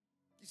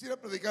Quisiera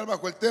predicar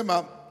bajo el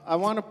tema I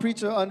want to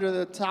preach under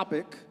the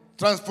topic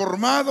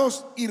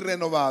transformados y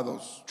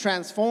renovados.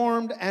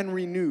 transformed and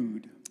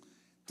renewed.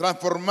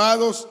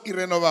 Transformados y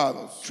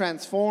renovados.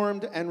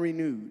 Transformed and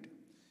renewed.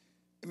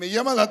 Me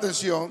llama la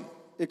atención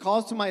It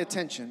calls to my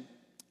attention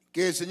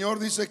que el Señor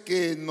dice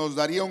que nos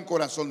daría un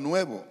corazón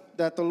nuevo.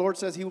 that the Lord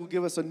says He will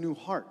give us a new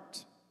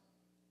heart.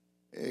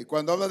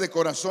 Cuando habla de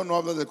corazón, no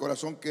habla del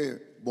corazón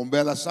que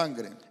bombea la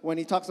sangre, When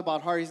He talks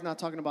about heart, He's not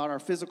talking about our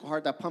physical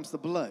heart that pumps the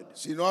blood,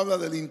 sino habla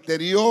del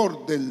interior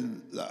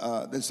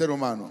del ser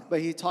humano.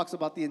 but He talks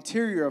about the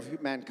interior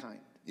of mankind.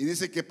 Y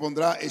dice que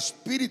pondrá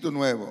espíritu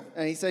nuevo.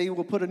 And He said He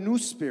will put a new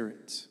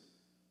spirit.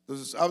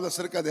 Entonces habla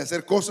acerca de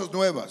hacer cosas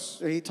nuevas.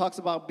 He talks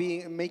about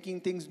making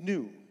things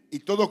new. Y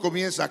todo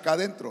comienza acá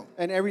adentro.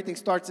 And everything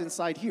starts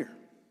inside here.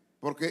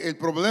 Porque el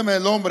problema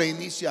del hombre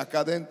inicia acá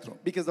adentro.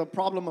 Because the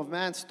problem of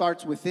man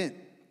starts within.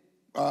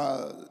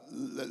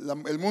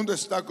 El mundo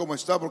está como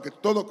está porque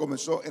todo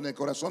comenzó en el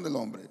corazón del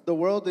hombre. The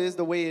world is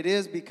the way it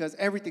is because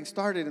everything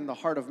started in the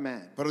heart of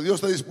man. Pero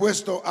Dios está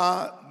dispuesto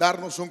a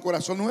darnos un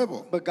corazón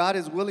nuevo But God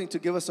is willing to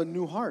give us a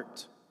new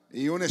heart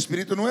y un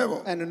espíritu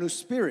nuevo. and a new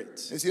spirit,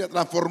 Es decir, a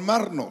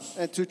transformarnos,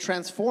 and to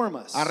transform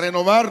us a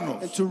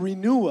renovarnos. and to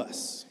renew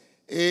us.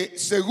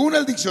 Según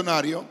el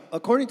diccionario,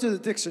 According to the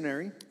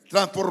dictionary,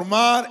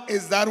 transformar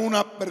es dar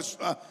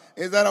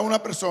a una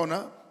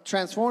persona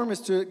transform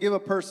is to give a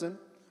person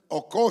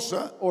o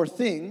cosa or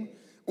thing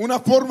una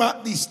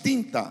forma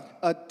distinta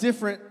a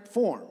different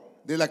form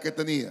de la que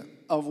tenía.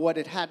 of what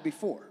it had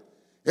before.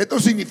 Esto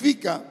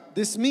significa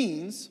This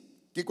means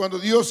que cuando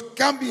Dios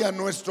cambia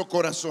nuestro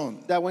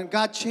corazón, that when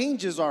God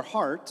changes our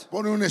heart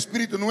pone un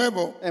espíritu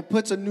nuevo, and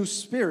puts a new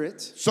spirit,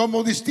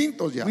 somos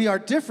distintos ya. we are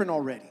different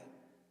already.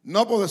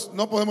 No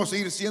podemos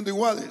seguir siendo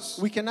iguales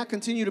We cannot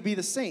continue to be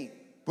the same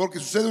porque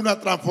sucede una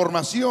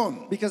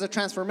transformación. because a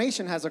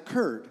transformation has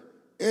occurred.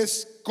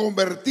 Es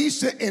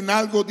convertirse en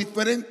algo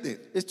diferente.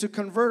 Is to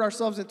convert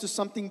ourselves into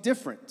something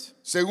different.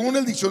 Según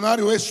el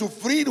diccionario, es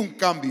sufrir un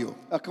cambio.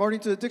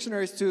 According to the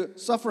dictionary, is to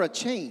suffer a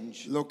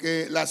change. Lo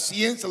que la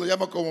ciencia lo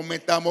llama como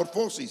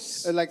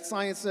metamorfosis. Like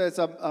science says,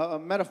 a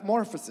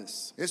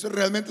metamorphosis. Eso es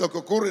realmente lo que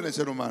ocurre en el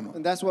ser humano.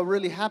 And that's what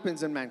really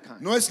happens in mankind.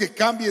 No es que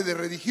cambie de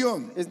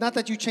religión It's not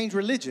that you change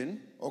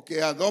religion o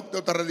que adopte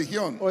otra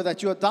religión, or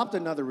that you adopt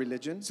another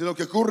religion, sino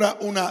que ocurra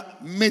una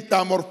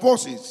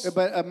metamorfosis.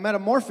 but a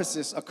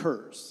metamorphosis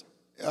occurs.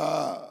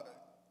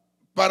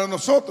 Para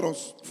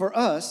nosotros For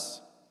us,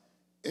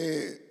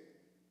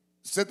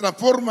 se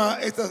transforma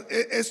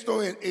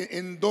esto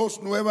en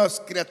dos nuevas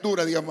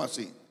criaturas, digamos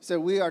así. so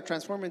we are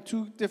transforming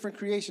two different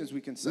creations,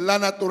 we can say. La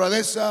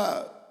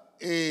naturaleza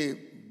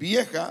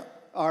vieja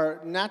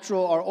Our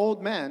natural, our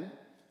old man,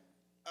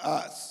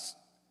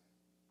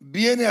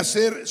 viene a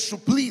ser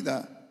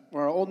suplida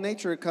or our old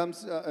nature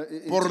comes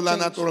por into la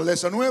change.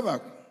 naturaleza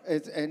nueva.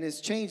 And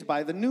is changed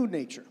by the new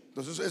nature.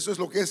 Entonces eso es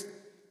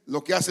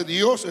lo que hace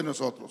Dios en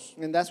nosotros.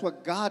 And that's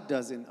what God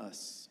does in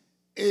us.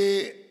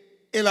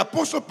 El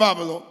apóstol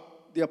Pablo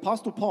The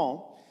Apostle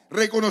Paul,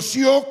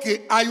 reconoció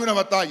que hay una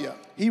batalla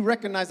he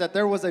recognized that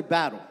there was a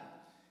battle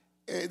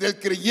del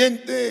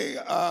creyente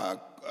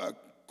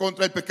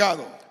contra el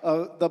pecado.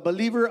 the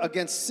believer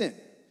against sin.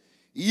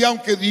 Y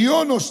aunque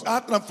Dios nos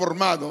ha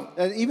transformado,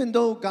 And even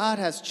though God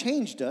has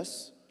changed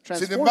us,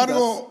 sin transformed us,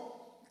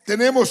 embargo,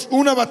 tenemos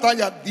una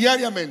batalla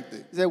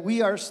diariamente, that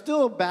we are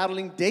still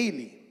battling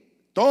daily,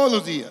 todos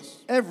los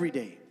días, every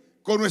day,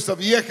 con nuestra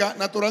vieja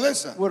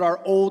naturaleza. with our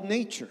old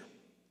nature.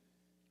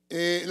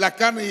 La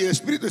carne y el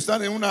espíritu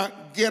están en una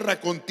guerra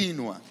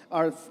continua.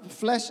 Our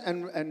flesh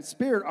and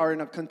spirit are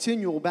in a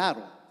continual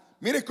battle.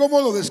 Mire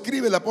cómo lo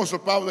describe el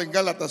apóstol Pablo en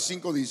Gálatas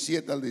 5,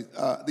 16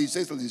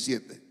 al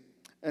 17.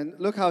 And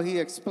look how he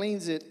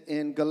explains it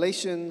in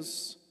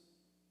Galatians.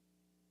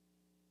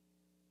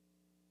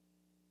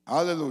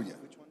 Aleluya.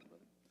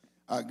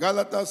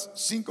 Gálatas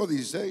 5,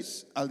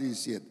 16 al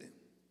 17.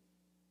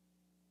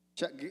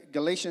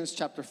 Galatians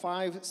chapter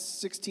 5,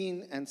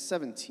 16 and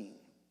 17.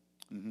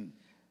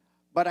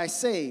 But I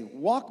say,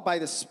 walk by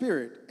the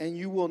Spirit, and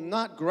you will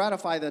not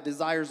gratify the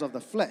desires of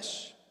the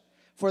flesh.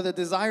 For the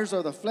desires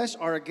of the flesh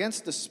are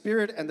against the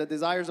Spirit, and the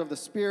desires of the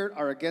Spirit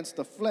are against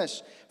the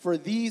flesh. For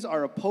these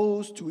are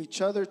opposed to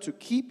each other to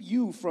keep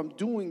you from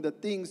doing the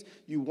things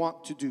you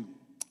want to do.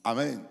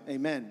 Amén.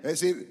 Amen.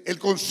 Es decir, el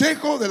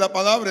consejo de la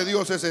palabra de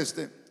Dios es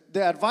este: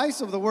 The advice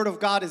of the Word of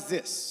God is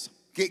this,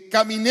 que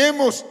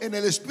caminemos en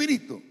el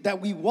espíritu. that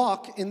we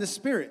walk in the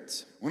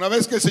Spirit. Una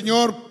vez que el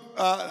Señor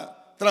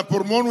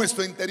transformó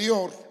nuestro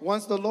interior,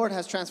 Once the Lord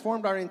has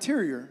transformed our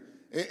interior,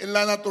 en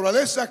la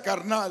naturaleza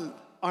carnal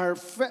our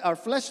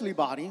fleshly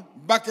body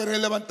va a querer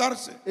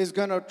levantarse. is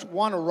going to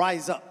want to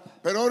rise up.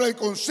 Pero ahora el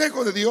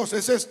consejo de Dios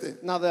es este: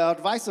 Now the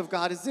advice of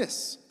God is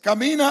this,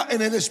 camina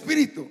en el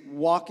espíritu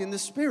walk in the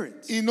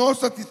Spirit y no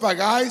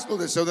satisfagáis los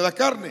deseos de la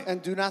carne.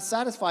 and do not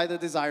satisfy the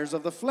desires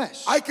of the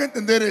flesh. Hay que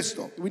entender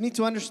esto. We need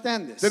to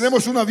understand this.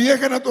 Tenemos una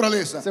vieja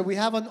naturaleza So we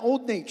have an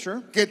old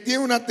nature, que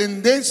tiene una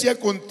tendencia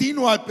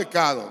continua al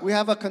pecado. we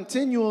have a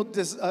continual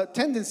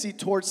tendency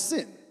towards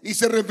sin. y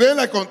se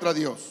rebela contra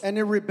Dios. and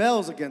it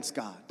rebels against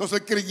God. Entonces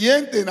el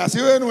creyente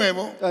nacido de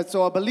nuevo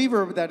So a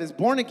believer that is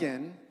born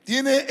again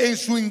tiene en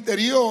su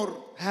interior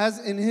has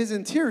in his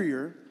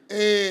interior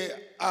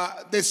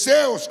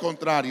deseos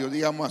contrarios,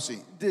 digamos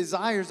así,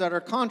 desires that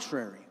are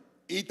contrary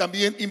y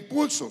también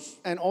impulsos.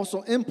 and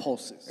also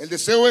impulses. El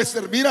deseo es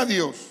servir a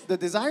Dios, The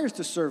desires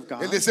to serve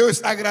God, el deseo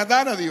es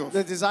agradar a Dios,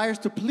 the desires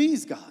to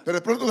please God, pero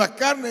de pronto la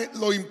carne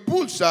lo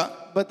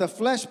impulsa but the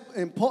flesh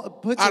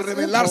puts a its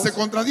rebelarse impulse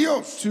contra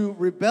Dios. to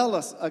rebel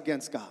us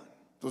against God.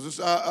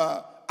 Entonces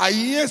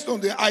ahí es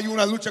donde hay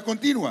una lucha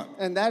continua.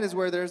 And that is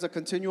where there's a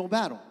continual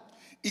battle.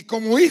 Y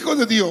como hijos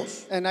de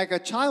Dios, And like a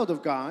child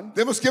of God,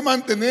 tenemos que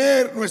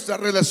mantener nuestra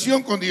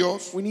relación con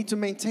Dios we need to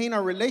maintain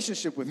our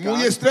relationship with muy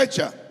God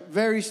estrecha.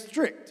 very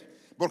strict.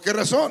 ¿Por qué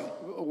razón?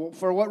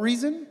 For what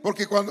reason?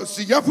 Porque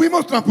si ya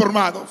fuimos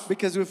transformados,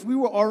 Because if we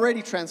were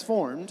already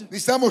transformed,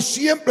 necesitamos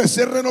siempre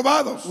ser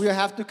renovados. we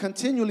have to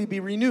continually be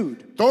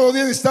renewed. Todo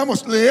día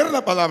necesitamos leer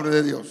la palabra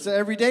de Dios, So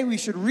every day we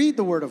should read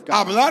the Word of God,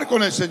 hablar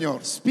con el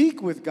Señor,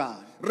 speak with God,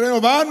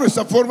 renovar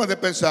nuestra forma de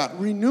pensar.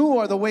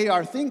 renew the way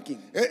our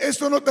thinking.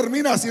 Esto no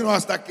termina sino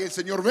hasta que el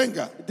Señor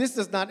venga This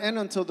does not end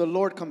until the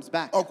Lord comes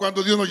back o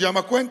cuando Dios nos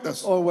llama a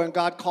cuentas. or when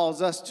God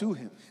calls us to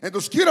Him.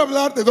 Entonces quiero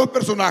hablar de dos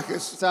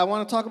personajes So I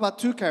want to talk about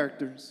two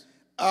characters.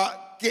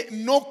 que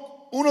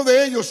uno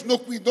de ellos no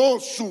cuidó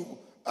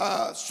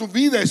su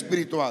vida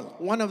espiritual.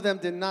 One of them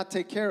did not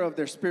take care of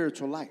their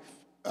spiritual life.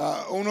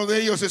 Uno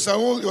de ellos es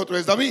Saúl y otro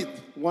es David.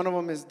 One of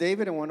them is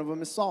David and one of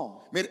them is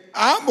Saul. Mire,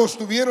 ambos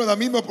tuvieron la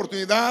misma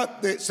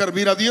oportunidad de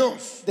servir a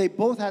Dios, They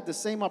both had the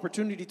same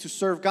opportunity to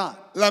serve God,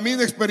 la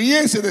misma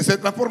experiencia de ser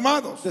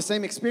transformados. the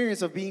same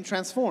experience of being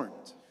transformed.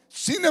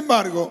 Sin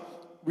embargo,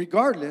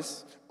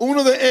 Regardless,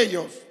 uno de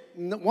ellos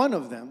one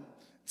of them,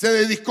 se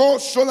dedicó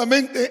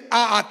solamente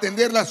a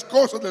atender las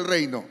cosas del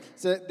reino.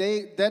 so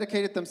they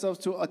dedicated themselves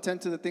to attend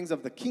to the things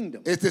of the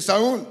kingdom, Este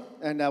Saúl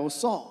and that was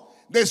Saul.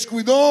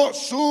 descuidó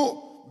su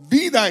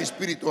vida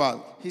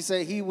espiritual. He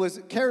said he was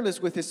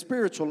careless with his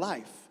spiritual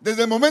life.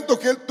 Desde el momento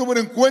que él tuvo un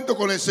encuentro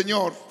con el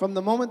Señor, From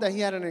the moment that he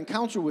had an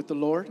encounter with the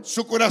Lord,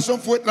 su corazón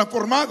fue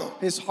transformado,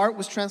 his heart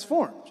was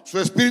transformed. su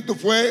espíritu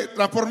fue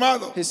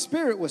transformado, His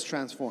spirit was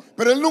transformed.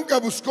 pero él nunca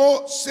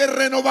buscó ser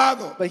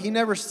renovado. But he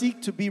never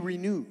seeked to be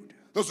renewed.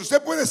 Entonces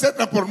usted puede ser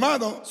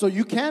transformado, So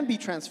you can be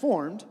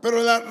transformed,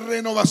 pero la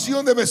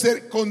renovación debe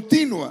ser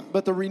continua,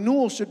 but the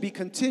renewal should be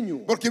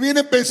continual. porque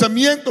vienen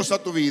pensamientos a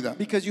tu vida,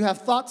 Because you have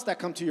thoughts that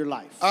come to your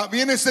life.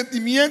 vienen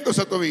sentimientos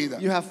a tu vida.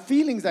 You have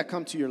feelings that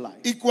come to your life.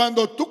 Y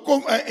cuando tú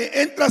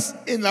entras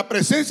en la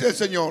presencia del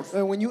Señor,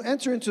 And when you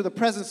enter into the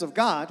presence of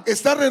God,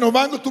 estás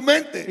renovando tu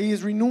mente He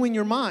is renewing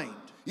your mind.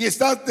 y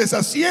estás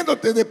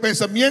deshaciéndote de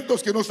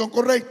pensamientos que no son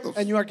correctos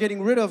And you are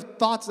getting rid of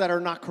thoughts that are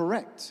not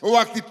correct o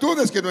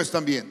actitudes que no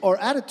están bien. or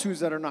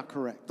attitudes that are not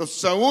correct.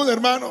 Entonces Saúl,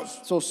 hermanos,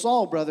 So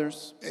Saul,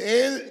 brothers,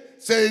 él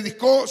se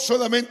dedicó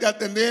solamente a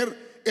atender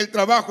el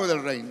trabajo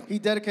del reino. he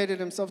dedicated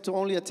himself to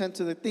only attend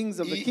to the things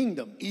of the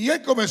kingdom. Y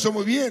él comenzó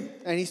muy bien.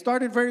 And he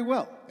started very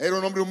well. Era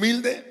un hombre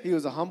humilde, He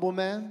was a humble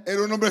man.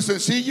 era un hombre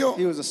sencillo,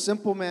 He was a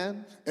simple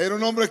man. era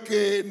un hombre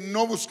que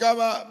no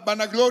buscaba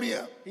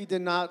vanagloria. He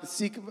did not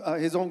seek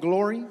his own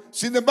glory.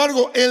 Sin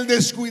embargo, el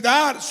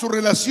descuidar su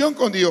relación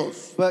con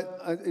Dios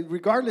But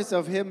regardless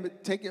of him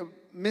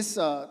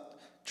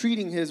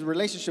mistreating his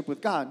relationship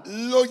with God,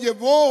 lo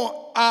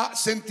llevó a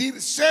sentir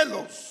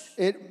celos,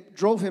 it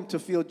drove him to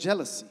feel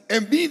jealousy,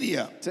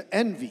 envidia, to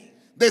envy,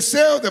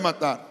 deseo de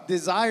matar.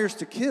 desires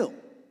to kill.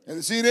 Es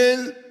decir,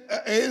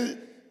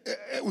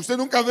 usted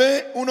nunca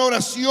ve una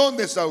oración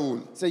de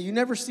Saúl. So you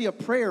never see a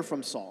prayer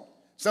from Saul.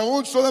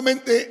 Saúl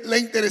solamente le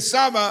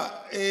interesaba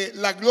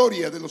la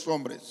gloria de los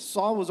hombres,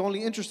 Saul was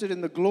only interested in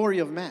the glory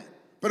of man,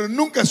 pero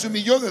nunca se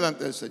humilló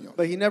delante del Señor.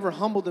 but he never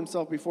humbled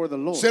himself before the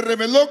Lord. Se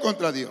rebeló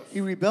contra Dios, He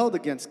rebelled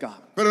against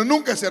God, pero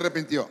nunca se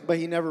arrepintió. but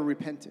he never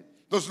repented.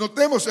 Entonces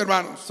notemos,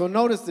 hermanos, So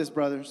notice this,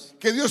 brothers.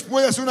 que Dios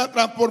puede hacer una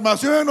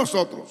transformación en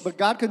nosotros, But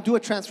God can do a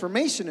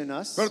transformation in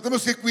us, pero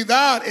tenemos que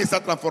cuidar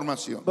esa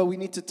transformación, but we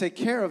need to take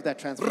care of that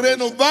transformation.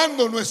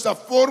 renovando nuestra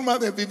forma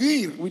de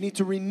vivir, We need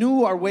to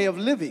renew our way of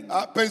living,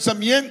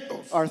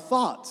 pensamientos, our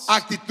thoughts,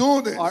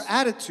 actitudes. our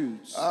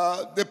attitudes.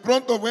 De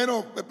pronto,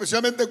 bueno,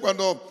 especialmente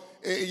cuando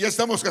ya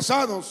estamos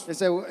casados And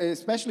so,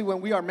 especially when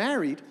we are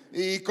married,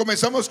 y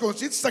comenzamos con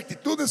ciertas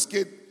actitudes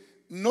que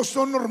no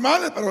son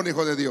normales para un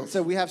hijo de Dios.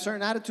 so we have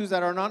certain attitudes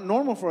that are not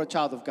normal for a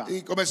child of God.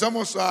 Y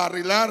comenzamos a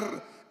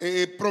arreglar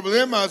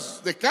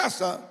problemas de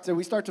casa, So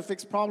we start to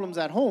fix problems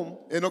at home,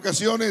 en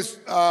ocasiones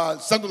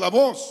alzando la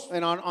voz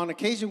and on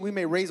occasion we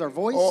may raise our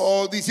voice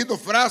o diciendo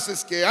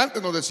frases que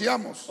antes no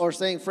decíamos. or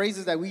saying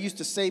phrases that we used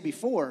to say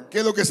before. ¿Qué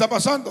es lo que está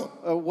pasando?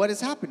 What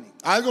is happening?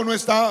 Algo no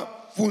está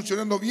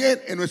funcionando bien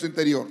en nuestro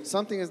interior.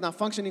 Something is not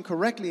functioning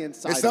correctly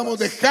inside Estamos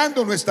of us.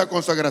 dejando nuestra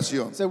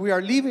consagración. So we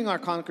are leaving our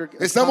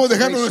Estamos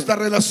dejando consecration. nuestra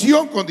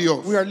relación con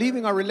Dios. We are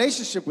leaving our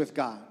relationship with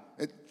God.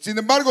 Sin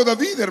embargo,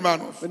 David,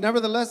 hermanos, But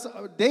nevertheless,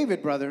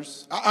 David,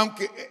 brothers,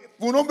 aunque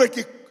fue un hombre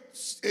que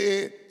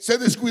se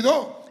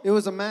descuidó, it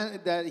was a man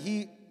that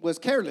he was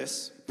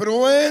careless,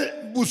 pero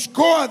él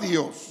buscó a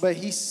Dios but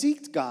he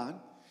seeked God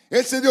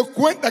Él se dio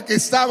cuenta que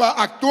estaba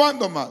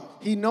actuando mal.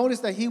 He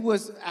noticed that he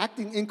was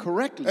acting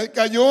incorrectly. Él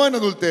cayó en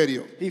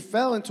adulterio. He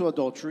fell into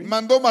adultery.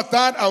 Mandó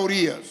matar a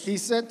Urias. He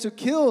sent to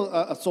kill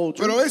a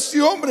soldier. Pero ese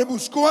hombre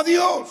buscó a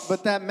Dios.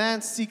 But that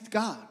man seeked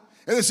God.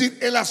 Es decir,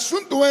 el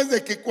asunto es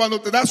de que cuando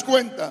te das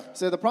cuenta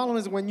So the problem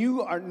is when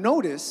you are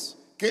notice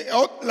que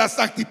las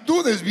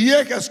actitudes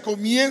viejas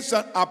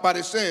comienzan a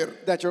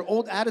aparecer, that your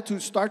old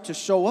attitudes start to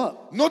show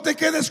up. no te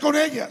quedes con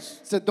ellas.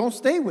 So don't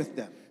stay with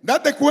them.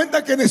 Date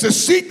cuenta que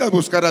necesitas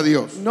buscar a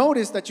Dios.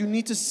 Notice that you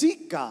need to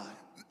seek God.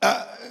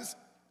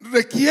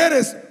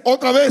 Requieres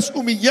otra vez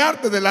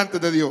humillarte delante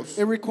de Dios.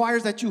 It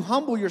requires that you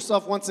humble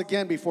yourself once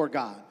again before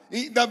God.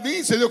 Y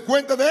David se dio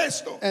cuenta de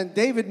esto. And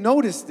David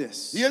noticed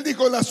this. Y él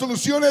dijo, la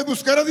solución es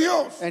buscar a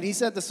Dios. And he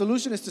said the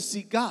solution is to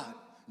seek God.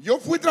 Yo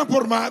fui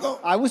transformado,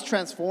 I was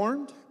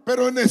transformed,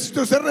 pero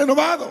necesito ser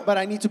renovado. but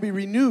I need to be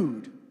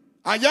renewed.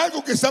 Hay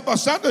algo que está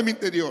pasando en mi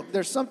interior.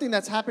 There's something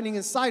that's happening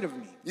inside of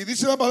me. Y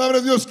dice la palabra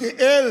de Dios que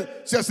él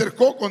se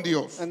acercó con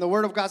Dios. And the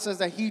word of God says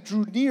that he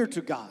drew near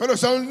to God. Pero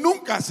Saúl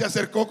nunca se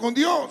acercó con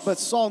Dios. But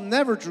Saul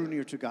never drew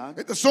near to God.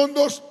 Estas son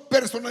dos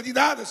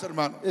personalidades,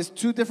 hermano. It's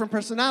two different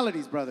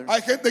personalities, brothers.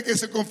 Hay gente que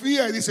se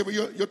confía y dice,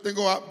 yo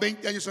tengo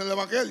 20 años en el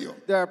Evangelio.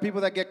 There are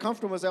people that get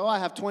comfortable and say, oh, I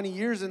have 20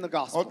 years in the O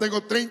gospel. tengo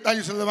 30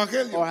 años en el Or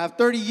Evangelio. I have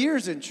 30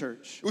 years in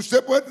church.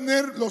 Usted puede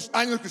tener los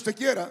años que usted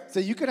quiera,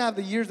 So you could have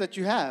the years that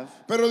you have.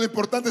 pero lo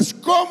importante es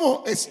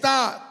cómo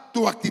está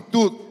tu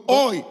actitud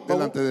hoy But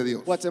delante de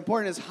Dios. what's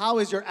important is how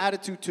is your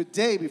attitude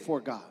today before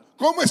God?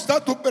 ¿Cómo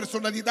está tu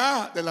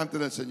personalidad delante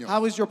del Señor?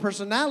 How is your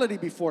personality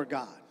before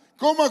God?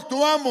 ¿Cómo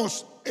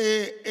actuamos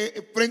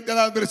frente a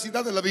la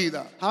adversidad de la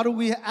vida? How do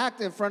we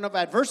act in front of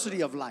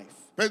adversity of life?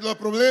 Frente a los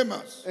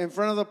problemas, In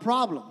front of the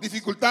problems,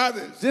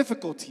 dificultades.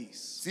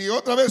 difficulties. Si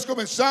otra vez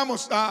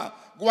comenzamos a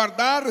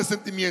guardar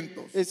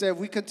resentimientos, It's if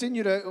we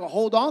continue to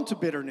hold on to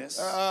bitterness,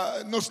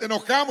 nos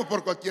enojamos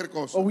por cualquier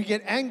cosa. or we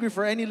get angry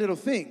for any little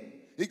thing.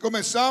 Y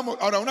comenzamos,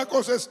 ahora una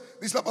cosa es,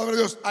 dice la palabra de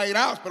Dios,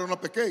 airaos, pero no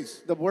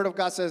pequéis. The word of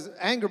God says,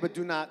 anger, but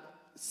do not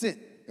sin.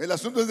 El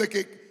asunto es de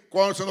que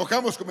cuando nos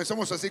enojamos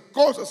comenzamos a decir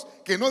cosas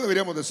que no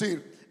deberíamos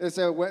decir. It's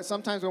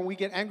sometimes when we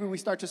get angry, we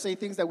start to say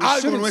things that we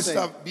Algo shouldn't no say.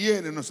 está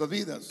bien en nuestras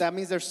vidas. That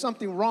means there's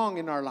something wrong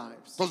in our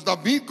lives. Entonces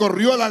David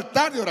corrió al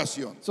altar de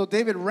oración So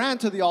David ran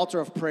to the altar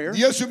of prayer,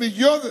 y él se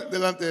humilló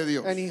delante de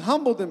Dios. and he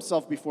humbled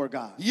himself before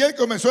God. Y él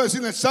comenzó a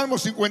decir en el Salmo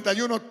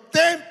 51,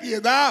 ten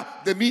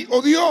piedad de mí,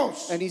 oh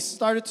Dios, And he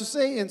started to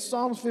say in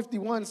Psalms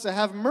 51, say,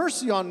 have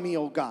mercy on me,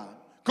 O God,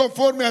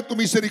 conforme a tu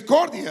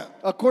misericordia,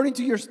 according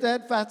to your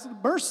steadfast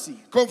mercy.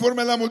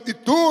 conforme a la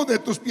multitud de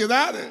tus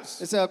piedades.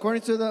 It said,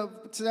 according to the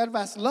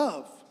steadfast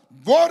love.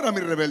 Borra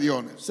mis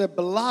rebeliones. It said,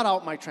 blot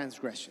out my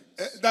transgression.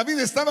 David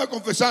estaba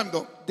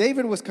confesando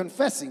David was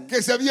confessing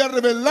que se había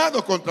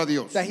rebelado contra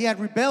Dios. that he had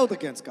rebelled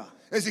against God.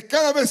 Es decir,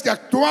 cada vez que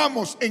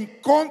actuamos en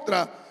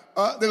contra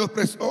de los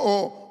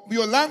o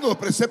violando los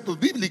preceptos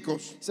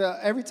bíblicos, So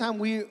every time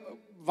we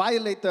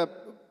violate the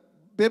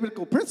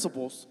biblical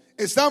principles,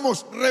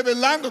 estamos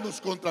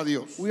rebelándonos contra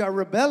Dios. we are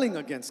rebelling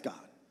against God.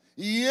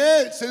 Y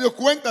él se dio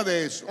cuenta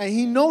de eso. And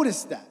he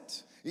noticed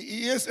that.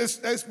 Y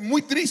es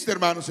muy triste,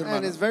 hermanos y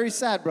And it's hermanas, very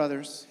sad,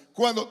 brothers,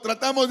 cuando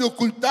tratamos de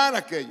ocultar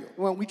aquello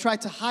when we try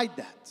to hide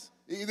that.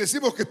 y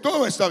decimos que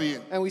todo está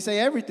bien. And we say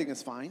everything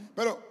is fine.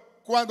 Pero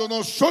cuando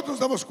nosotros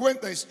damos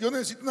cuenta, yo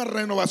necesito una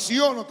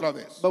renovación otra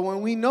vez. But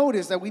when we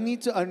notice that we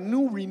need a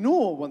new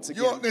renewal once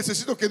Yo again,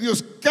 necesito que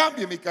Dios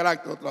cambie mi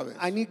carácter otra vez.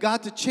 I need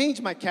God to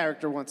change my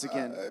character once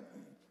again.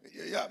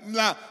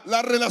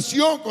 La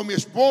relación con mi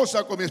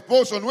esposa, con mi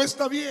esposo no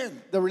está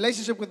bien. The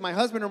relationship with my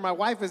husband or my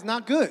wife is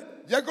not good.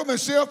 Ya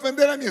comencé a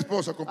ofender a mi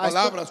esposa con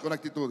palabras, con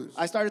actitudes.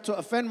 I started to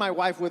offend my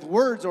wife with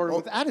words or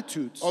with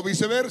attitudes O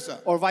viceversa.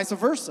 or vice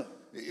versa.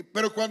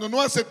 Pero cuando no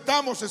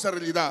aceptamos esa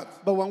realidad,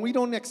 But when we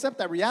don't accept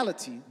that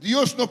reality,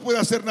 Dios no puede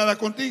hacer nada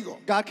contigo.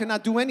 God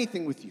cannot do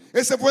anything with you.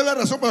 Esa fue la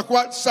razón por la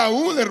cual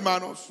Saúl,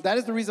 hermanos, That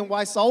is the reason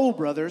why Saul,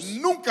 brothers,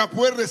 nunca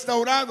fue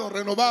restaurado,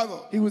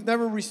 renovado. he was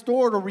never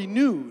restored or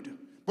renewed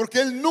Porque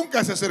él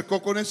nunca se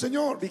acercó con el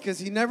Señor. because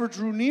he never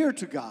drew near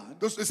to God.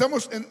 Entonces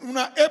estamos en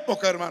una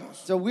época,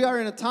 hermanos, So we are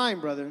in a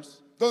time, brothers,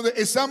 donde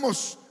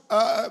estamos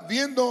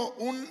viendo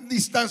un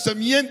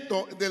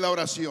distanciamiento de la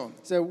oración.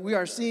 so we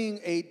are seeing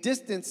a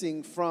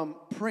distancing from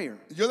prayer.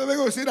 Yo le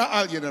vengo a decir a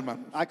alguien,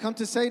 hermano, I come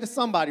to say to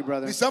somebody,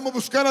 brothers, necesitamos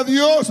buscar a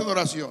Dios en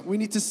oración. we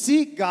need to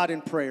seek God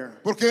in prayer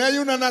Porque hay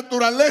una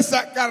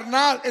naturaleza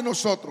carnal en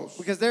nosotros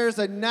because there is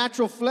a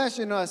natural flesh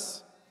in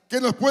us que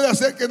nos puede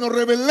hacer que nos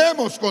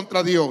rebelemos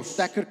contra Dios.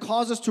 that could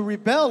cause us to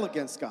rebel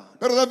against God.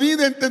 Pero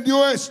David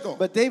entendió esto.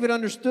 But David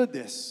understood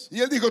this. Y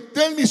él dijo,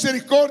 ten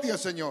misericordia,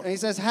 Señor. And he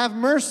says, have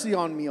mercy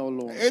on me, O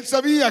Lord. Él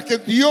sabía que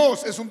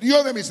Dios es un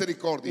Dios de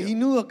misericordia. He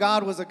knew that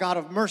God was a God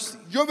of mercy.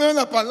 Yo veo en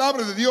la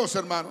palabra de Dios,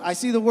 hermano, I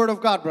see the word of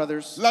God,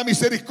 brothers, la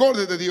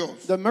misericordia de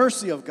Dios. the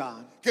mercy of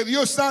God. que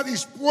Dios está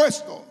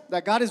dispuesto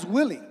that God is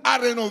willing a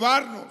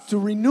renovarnos, to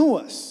renew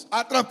us,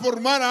 a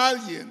transformar a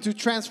alguien, to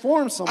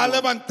transform a someone,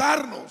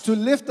 levantarnos, to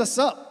lift us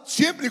up,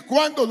 siempre y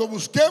cuando lo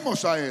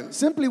busquemos a Él,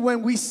 simply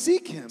when we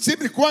seek Him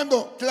siempre y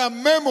cuando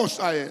clamemos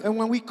a Él. and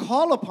when we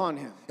call upon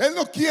Him. Él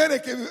no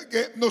quiere que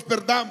nos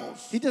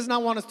perdamos. He does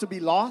not want us to be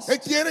lost. Él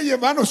quiere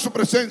llevarnos a su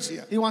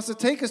presencia. He wants to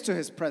take us to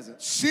His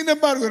presence. Sin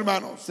embargo,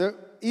 hermanos, So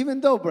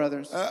even though,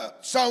 brothers,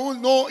 Saúl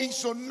no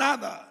hizo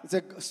nada.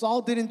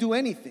 Saul didn't do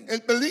anything. El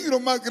peligro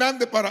más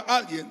grande para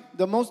alguien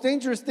The most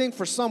dangerous thing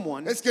for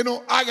someone es que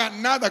no haga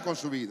nada con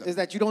su vida. is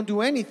that you don't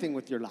do anything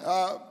with your life.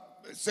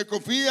 Se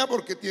confía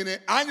porque tiene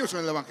años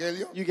en el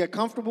Evangelio, You get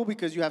comfortable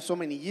because you have so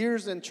many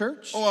years in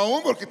church, o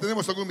aún porque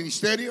tenemos algún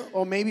ministerio,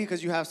 or maybe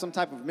because you have some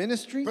type of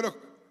ministry. pero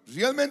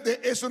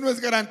realmente eso no es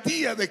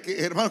garantía de que,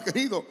 hermano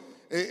querido,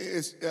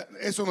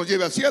 eso nos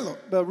lleve al cielo.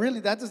 But really,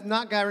 that does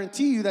not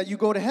guarantee you that you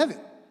go to heaven.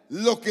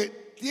 Lo que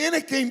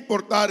tiene que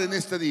importar en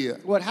este día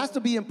What has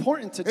to be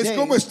important es today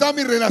cómo está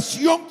mi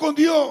relación con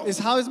Dios, is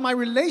how is my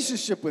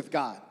relationship with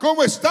God?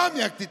 cómo está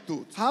mi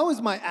actitud, How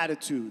is my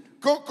attitude?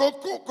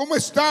 cómo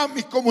está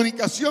mi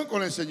comunicación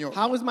con el Señor.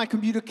 How is my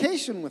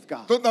communication with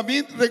God? Entonces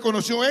David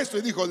reconoció esto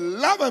y dijo,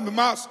 lávame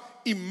más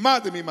y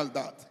más de mi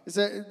maldad.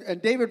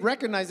 And David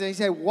recognized it. He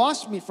said,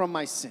 wash me from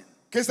my sin.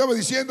 ¿Qué estaba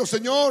diciendo?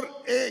 Señor,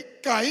 he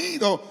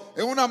caído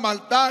en una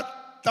maldad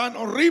tan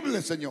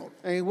horrible, Señor.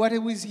 And what he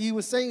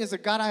was saying is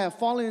that, God, I have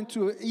fallen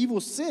into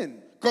evil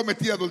sin.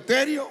 Cometí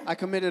adulterio, I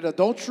committed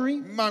adultery.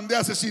 mandé a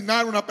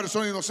asesinar a una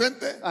persona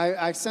inocente.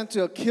 I sent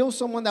to kill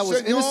someone that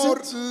was Señor,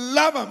 innocent.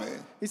 lávame.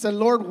 He said,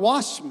 Lord,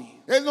 wash me.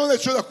 Él no le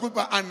echó la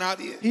culpa a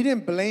nadie. He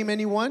didn't blame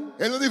anyone.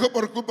 Él no dijo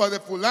por culpa de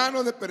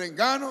fulano, de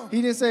perengano.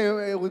 He didn't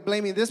say it was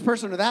blaming this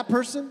person or that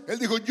person. Él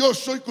dijo, yo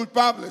soy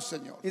culpable,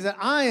 Señor. He said,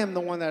 I am the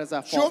one that is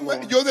at fault,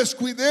 Lord. Yo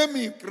descuidé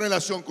mi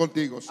relación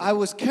contigo, Señor. I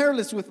was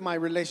careless with my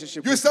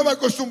relationship Yo with estaba you.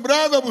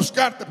 acostumbrado a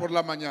buscarte por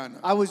la mañana.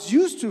 I was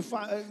used to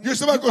Yo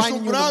estaba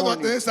finding you in the acostumbrado a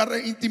morning. tener esa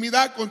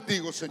intimidad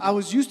contigo, I Señor.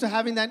 was used to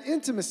having that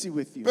intimacy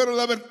with you. Pero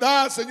la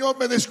verdad, Señor,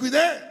 me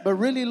descuidé. But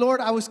really, Lord,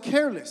 I was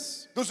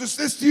careless. Entonces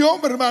este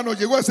hombre, hermano,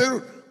 llegó a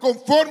ser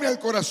conforme al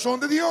corazón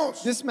de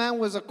Dios. This man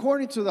was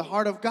according to the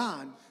heart of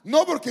God,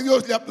 No porque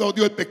Dios le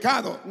aplaudió el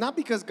pecado, not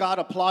because God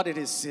applauded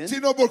his sin,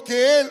 sino porque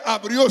Él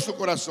abrió su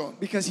corazón.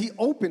 because he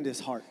opened his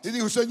heart. Y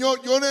dijo,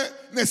 Señor, yo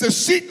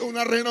necesito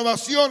una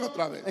renovación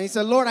otra vez. And he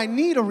said, Lord, I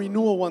need a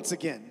renewal once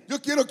again. Yo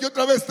quiero que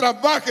otra vez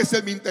trabajes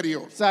en mi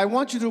interior. So I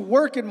want you to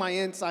work in my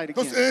inside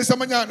Entonces, again. en esta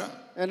mañana,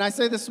 And I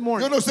say this yo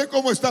morning, no sé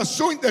cómo está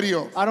su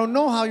interior, I don't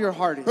know how your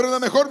heart is, pero la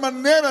mejor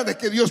manera de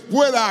que Dios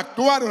pueda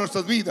actuar en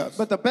nuestras vidas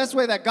but the best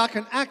way that God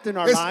can act in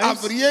our es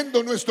lives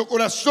abriendo nuestro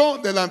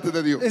corazón delante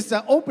de Dios, is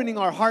that opening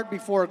our heart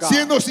before God,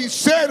 siendo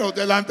sinceros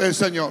delante del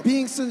Señor.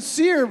 being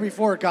sincere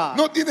before God.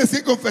 No tienes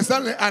que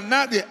confesarle a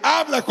nadie,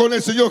 habla con el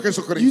Señor You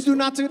Jesucristo. do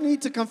not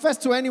need to confess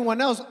to anyone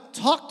else.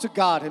 Talk to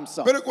God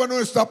himself. Pero cuando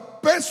nuestra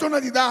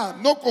personalidad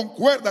no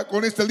concuerda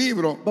con este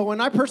libro, But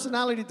when our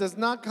personality does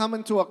not come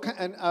into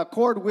an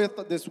accord with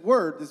this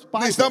word, this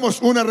Bible,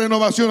 necesitamos una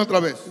renovación otra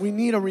vez. we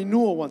need a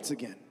renewal once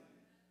again.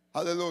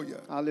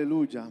 Aleluya.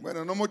 Hallelujah.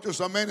 Bueno, no muchos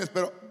amenes,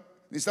 pero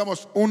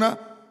necesitamos una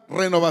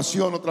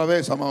renovación otra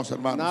vez, amados Not a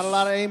hermanos.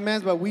 lot of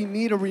amens, but we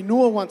need a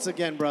renewal once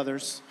again,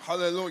 brothers.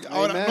 Aleluya.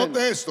 Ahora, Amen. note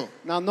esto.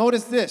 Now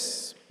notice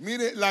this.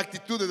 Mire la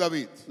actitud de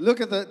David. Look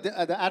at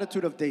the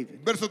attitude of David.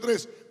 Verso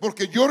 3.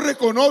 Porque yo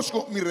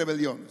reconozco mis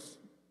rebeliones.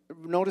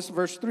 Notice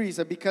verse 3. He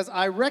said, because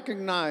I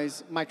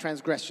recognize my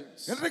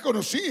transgressions. Él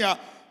reconocía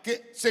que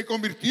se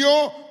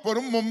convirtió por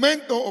un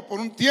momento o por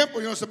un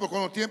tiempo, yo no sé por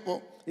cuánto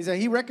tiempo, He said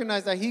he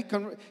recognized that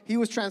he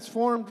was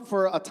transformed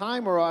for a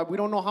time, or we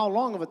don't know how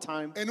long of a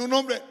time, en un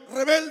hombre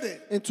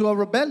rebelde. into a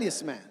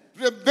rebellious man.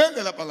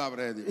 Rebelde a la palabra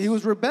de Dios. He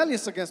was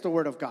rebellious against the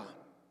word of God.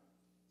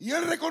 Y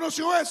él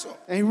reconoció eso.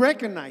 And he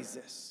recognized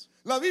this.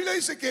 La Biblia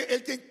dice que el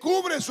que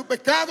encubre su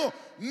pecado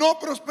no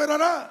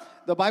prosperará.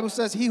 The Bible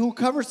says he who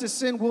covers his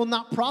sin will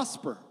not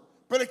prosper.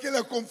 Pero el que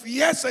lo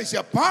confiesa y se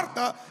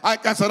aparta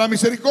alcanzará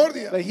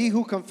misericordia. But he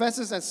who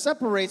confesses and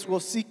separates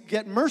will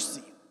get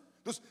mercy.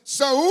 Entonces,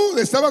 Saúl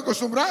estaba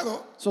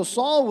acostumbrado So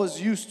Saul was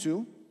used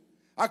to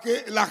a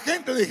que la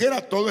gente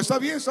dijera, todo está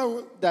bien,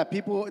 Saúl. that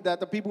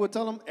the people would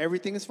tell him,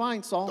 everything is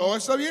fine, Saul. Todo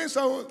está bien,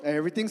 Saúl.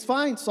 Everything's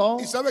fine, Saul.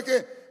 Y sabe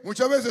que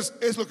muchas veces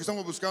es lo que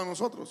estamos buscando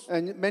nosotros.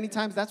 And many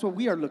times that's what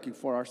we are looking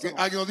for Que ourselves.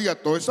 alguien nos diga,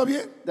 todo está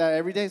bien. That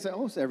every day say,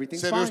 oh, so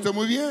everything's Se ve fine. usted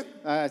muy bien.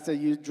 I say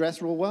you dress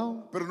real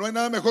well. Pero no hay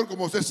nada mejor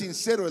como ser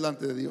sincero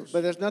delante de Dios.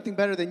 But there's nothing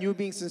better than you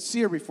being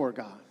sincere before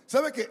God.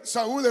 ¿Sabe que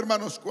Saúl,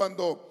 hermanos,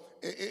 cuando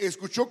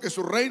escuchó que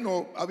su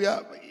reino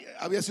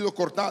había sido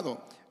cortado,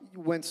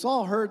 When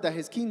Saul heard that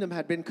his kingdom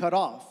had been cut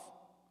off,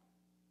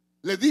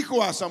 le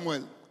dijo a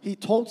Samuel, he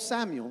told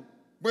Samuel,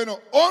 bueno,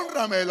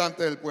 hónrame delante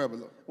del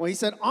pueblo? when he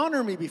said,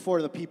 honor me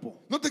before the people.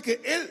 Note que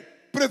él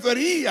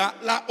prefería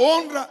la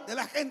honra de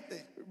la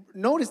gente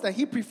Notice that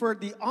he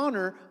preferred the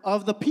honor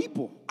of the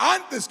people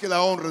antes que la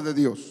honra de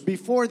Dios.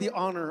 before the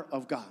honor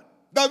of God.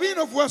 David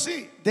no fue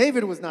así.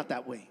 David was not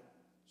that way.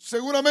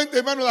 Seguramente,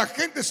 hermano, la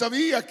gente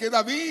sabía que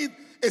David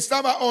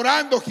estaba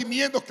orando,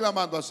 gimiendo,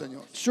 clamando al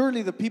Señor.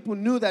 Surely the people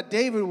knew that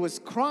David was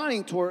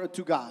crying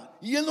to God.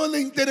 Y él no le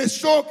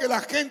interesó que la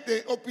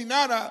gente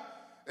opinara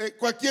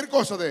cualquier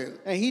cosa de él.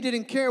 And he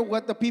didn't care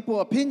what the people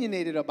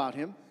opinionated about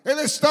him. Él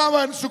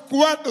estaba en su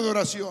cuarto de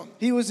oración.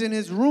 He was in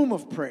his room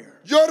of prayer.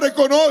 Yo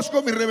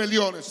reconozco mis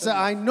rebeliones, He said, Señor.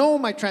 I know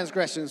my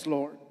transgressions,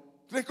 Lord.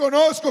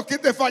 Reconozco que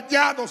te he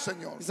fallado,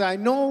 Señor. He said, I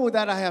know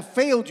that I have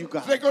failed you,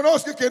 God.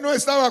 Reconozco que no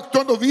estaba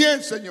actuando bien,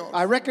 Señor.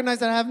 I recognize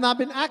that I have not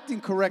been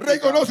acting correctly,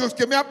 God. Reconozco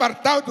que me he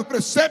apartado de tus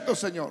preceptos,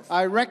 Señor.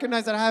 I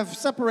recognize that I have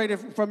separated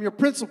from your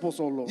principles,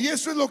 O Lord. Y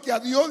eso es lo que a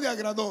Dios le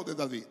agradó de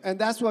David. And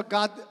that's what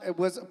God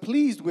was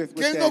pleased with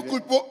Que él no David.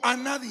 culpó a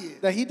nadie.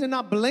 That he did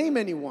not blame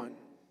anyone.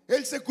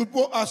 Él se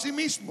culpó a sí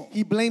mismo.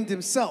 He blamed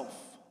himself.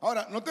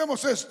 Ahora,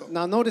 notemos esto.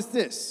 Now notice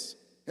this.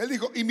 Él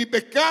dijo, y mi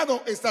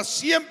pecado está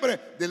siempre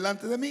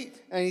delante de mí.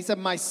 And he said,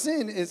 my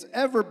sin is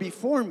ever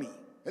before me.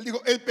 Él dijo,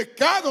 el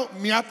pecado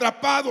me ha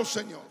atrapado,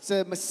 Señor. He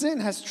said, my sin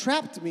has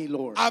trapped me,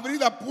 Lord. Abrí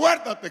la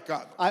puerta al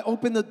pecado. I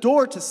opened the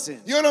door to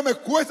sin. Y ahora me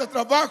cuesta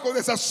trabajo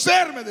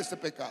deshacerme de este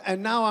pecado.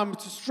 And now I'm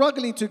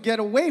struggling to get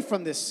away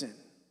from this sin.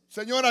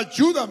 Señor,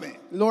 ayúdame.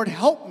 Lord,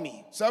 help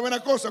me. ¿Sabe una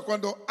cosa?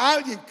 Cuando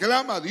alguien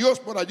clama a Dios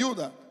por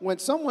ayuda, When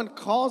someone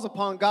calls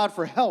upon God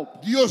for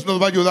help, Dios nos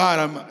va a ayudar,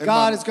 God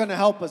hermanos. is going to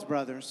help us,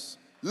 brothers.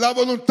 La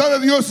voluntad de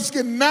Dios es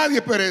que nadie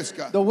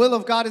perezca, The will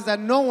of God is that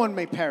no one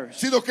may perish,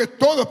 sino que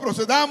todos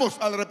procedamos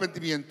al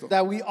arrepentimiento.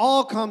 that we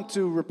all come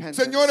to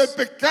repentance. Señor, el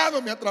pecado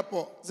me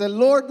atrapó. The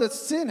Lord, the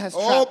sin has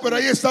Oh, trapped pero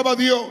me. ahí estaba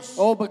Dios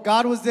Oh, but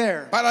God was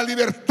there para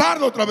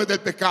libertarlo otra vez del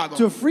pecado,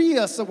 to free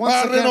us once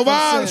para again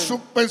renovar from sus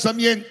sin,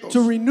 pensamientos,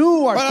 to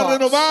renew our para thoughts,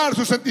 renovar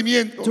sus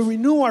sentimientos, to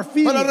renew our para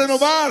feelings,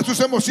 renovar sus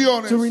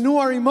emociones. to renew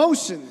our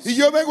emotions. Y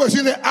yo vengo a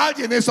decirle a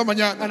alguien esta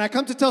mañana, And I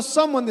come to tell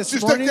someone this si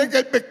usted morning, cree que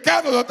el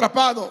pecado lo ha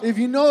atrapado, if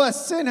you know that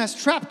sin has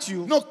trapped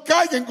you, no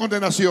caiga en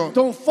condenación.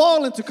 don't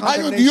fall into Hay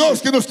un condemnation.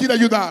 Dios que nos quiere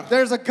ayudar.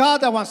 There's a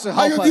God that wants to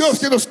Hay help un Dios us.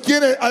 que nos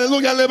quiere,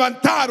 aleluya,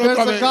 levantar There's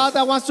otra a vez. God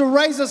that wants to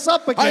raise us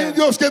up Hay un again.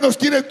 Dios que nos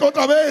quiere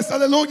otra vez,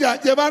 aleluya,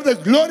 llevar de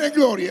gloria en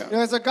gloria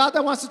There's a God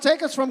that wants to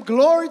take us from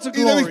glory to y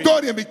de glory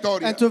victoria en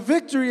victoria. and to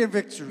victory and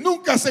victory.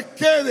 Nunca se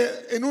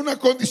quede en una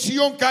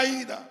condición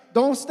caída.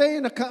 Don't stay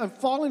in a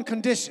fallen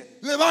condition.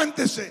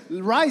 Levántese.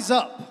 Rise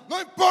up. No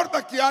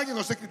importa que alguien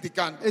lo esté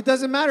criticando. It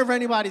doesn't matter if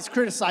anybody's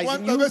criticizing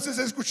 ¿Cuántas you veces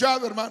he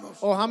escuchado, hermanos,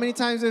 or how many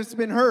times it's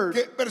been heard.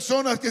 que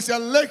personas que se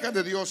alejan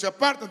de Dios, se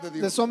apartan de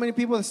There's Dios so many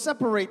people that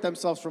separate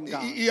themselves from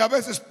God. y a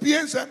veces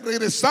piensan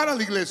regresar a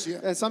la iglesia,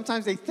 And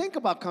sometimes they think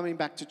about coming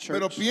back to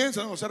pero church,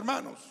 piensan los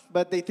hermanos.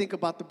 but they think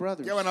about the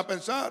brothers. ¿Qué van a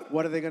pensar?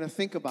 What are they going to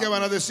think about? ¿Qué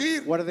van a me?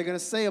 decir? What are they going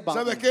to say about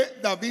 ¿Sabe me?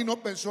 qué? David no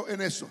pensó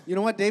en eso. You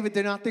know what? David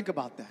did not think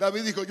about that.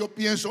 David dijo, yo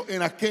pienso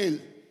en aquel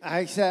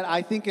I said,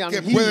 I think on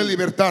que puede He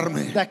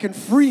libertarme that can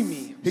free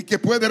me y que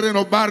puede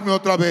renovarme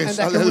otra and vez.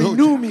 that can Aleluya.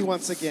 renew me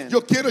once again.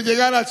 Yo quiero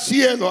llegar al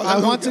cielo. I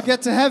want to Aleluya.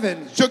 get to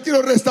heaven. Yo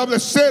quiero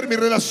restablecer mi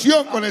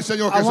relación con el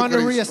Señor I want to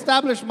Jesucristo.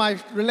 reestablish my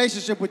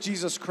relationship with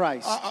Jesus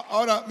Christ.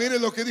 Ahora, mire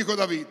lo que dijo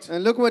David.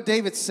 And look what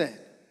David said.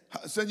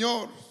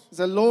 Señor, He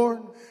said, Lord,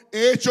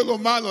 he hecho lo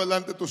malo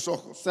delante de tus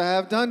ojos. I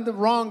have done the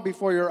wrong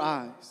before your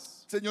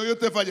eyes. Señor, yo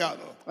te he fallado.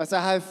 As I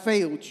have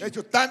failed He you.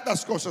 hecho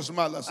tantas cosas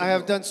malas. I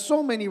have Señor. done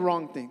so many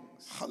wrong things.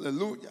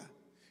 Aleluya.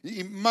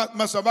 Y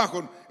más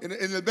abajo, en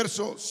el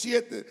verso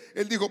 7,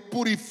 él dijo,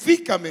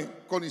 purifícame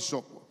con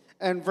hisopo.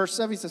 And verse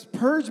 7 says,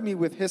 purge me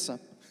with hyssop.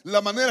 La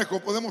manera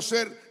como podemos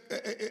ser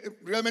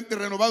realmente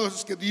renovados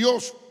es que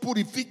Dios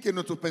purifique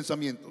nuestros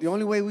pensamientos. The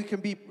only way we can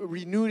be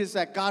renewed is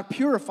that God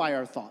purify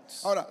our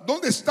thoughts. Ahora,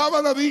 ¿dónde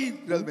estaba David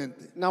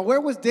realmente? Now,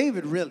 where was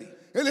David really?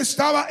 Él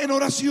estaba en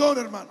oración,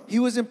 hermano. He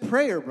was in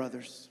prayer,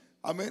 brothers.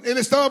 Amén. Él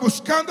estaba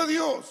buscando a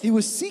Dios. He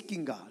was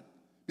seeking God.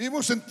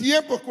 Vivimos en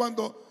tiempos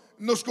cuando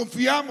nos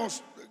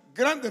confiamos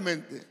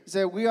grandemente. He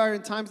said, we are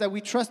in times that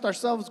we trust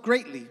ourselves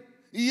greatly.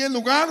 Y el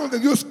lugar donde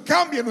Dios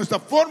cambia nuestra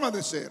forma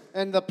de ser,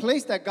 And the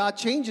place that God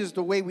changes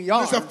the way we are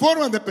nuestra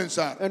forma de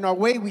pensar, and our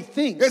way we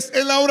think es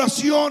en la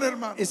oración,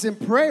 hermano. is in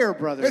prayer,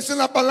 brothers. Es en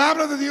la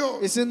palabra de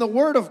Dios. It's in the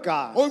Word of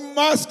God. Hoy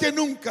más que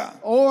nunca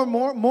Or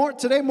more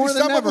today, more than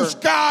necesitamos ever,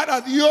 buscar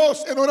a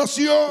Dios en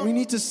oración, we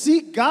need to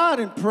seek God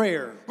in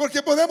prayer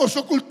porque podemos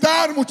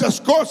ocultar muchas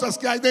cosas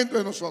que hay dentro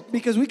de nosotros.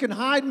 because we can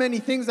hide many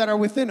things that are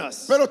within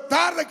us. Pero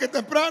tarde que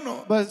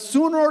temprano, But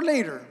sooner or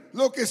later,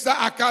 lo que está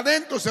acá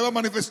adentro se va a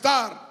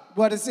manifestar.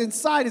 what is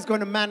inside is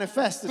going to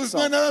manifest Entonces no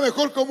hay itself. nada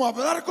mejor como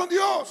hablar con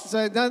Dios.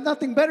 So there's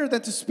nothing better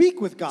than to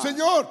speak with God.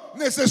 Señor,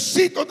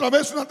 necesito otra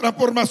vez una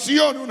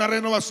transformación, una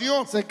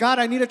renovación Say, God,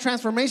 I need a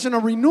transformation, a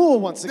renewal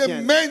once de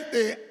again.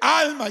 mente,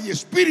 alma y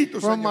espíritu,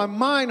 From my Señor.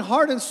 mind,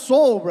 heart, and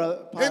soul, brother.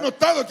 He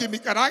notado que mi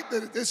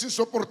carácter es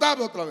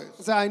insoportable otra vez.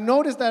 So I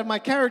noticed that my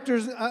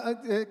characters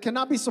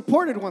cannot be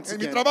supported once En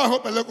mi again.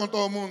 trabajo peleo con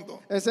todo el mundo.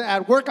 I said,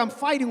 at work, I'm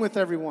fighting with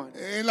everyone.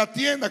 En la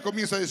tienda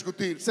comienzo a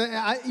discutir. So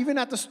even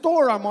at the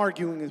store, I'm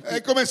arguing with He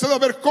people. comenzado a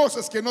ver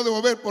cosas que no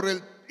debo ver por el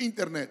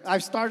internet.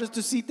 I've started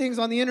to see things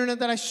on the internet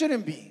that I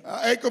shouldn't be.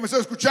 He comenzado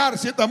a escuchar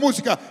cierta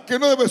música que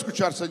no debo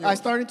escuchar, Señor. I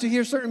started to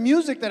hear certain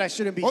music that I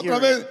shouldn't be Otra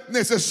hearing. vez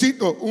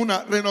necesito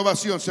una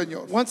renovación,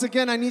 Señor. Once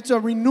again, I need to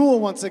renewal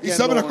once Y again,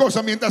 sabe una Lord.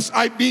 cosa, mientras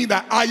hay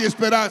vida, hay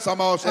esperanza,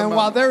 amados And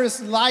while hermanos. there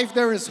is life,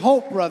 there is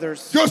hope,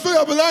 brothers. Yo estoy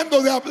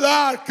hablando de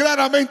hablar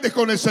claramente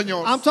con el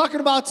Señor. I'm talking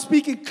about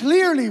speaking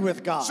clearly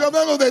with God. Estoy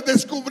hablando de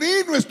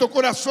descubrir nuestro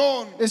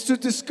corazón. It's to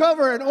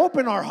discover and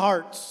open our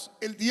hearts.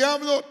 El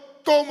diablo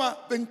toma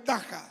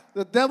ventaja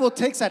The devil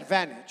takes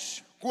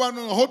advantage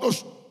cuando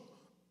nosotros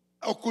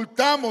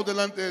ocultamos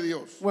delante de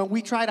Dios. when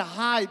we try to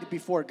hide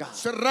before God.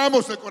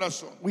 Cerramos el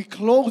corazón. We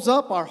close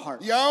up our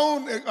heart. Y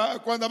aún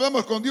cuando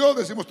hablamos con Dios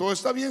decimos, todo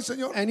está bien,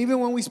 Señor. And even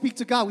when we speak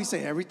to God, we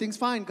say, everything's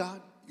fine,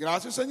 God.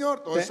 Gracias,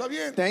 Señor, todo está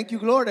bien. Thank you,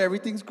 Lord,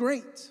 everything's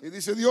great. Y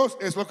dice Dios,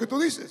 es lo que tú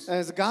dices.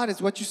 As God,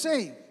 it's what you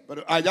say.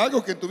 Pero hay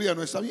algo que en tu vida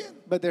no está bien.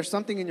 But there's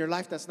something in your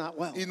life that's not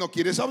well. Y no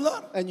quieres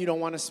hablar. And you don't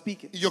want to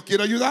speak Y it. yo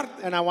quiero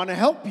ayudarte. And I want to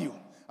help you.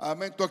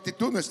 Amén. Tu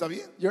actitud no está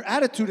bien. Your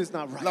attitude is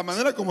not La right.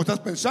 manera como estás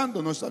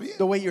pensando no está bien.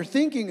 The way you're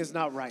thinking is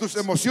not right. Tus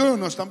emociones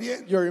no están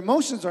bien. Your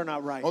emotions are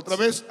not right. Otra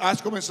vez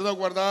has comenzado a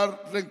guardar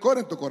rencor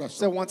en tu corazón.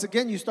 So once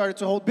again, you started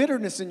to hold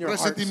bitterness in your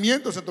heart.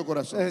 Resentimientos en tu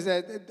corazón.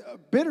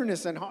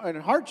 Bitterness and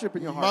hardship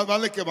in your Más heart.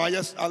 vale que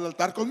vayas al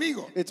altar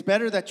conmigo. It's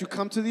better that you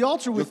come to the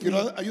altar Yo with me.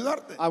 quiero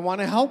ayudarte. I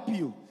want to help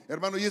you.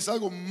 Hermano, y es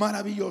algo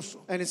maravilloso.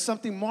 And it's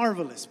something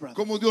marvelous, brother.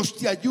 Como Dios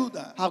te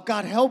ayuda How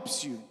God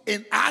helps you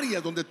en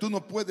áreas donde tú no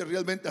puedes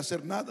realmente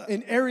hacer nada.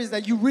 in areas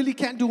that you really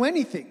can't do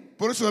anything.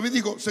 Por eso David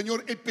dijo,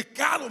 Señor, el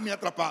pecado me ha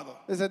atrapado.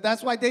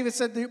 That's why David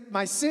said,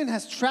 my sin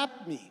has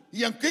trapped me.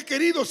 Y aunque he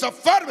querido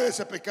zafarme de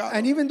ese pecado,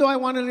 And even though I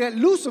want to get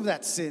loose of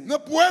that sin, no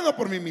puedo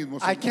por mí mismo.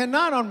 I Señor,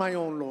 cannot on my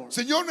own, Lord.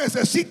 Señor,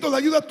 necesito la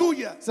ayuda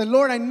tuya. I said,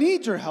 Lord, I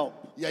need your help.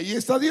 Y ahí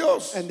está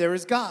Dios. And there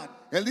is God.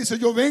 Él dice,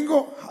 yo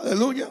vengo,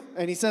 aleluya,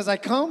 And he says, I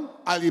come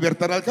a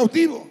libertar al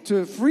cautivo.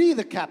 to free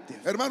the captive.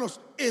 Hermanos,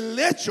 el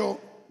hecho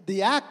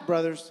The act,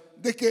 brothers,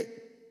 de que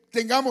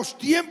tengamos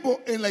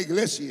tiempo en la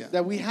iglesia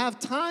that we have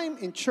time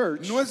in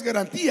church, no es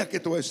garantía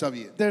que todo está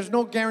bien. there's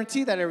no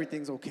guarantee that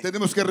everything's okay.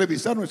 Tenemos que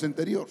revisar nuestro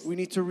interior. We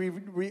need to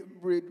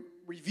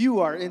review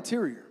our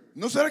interior.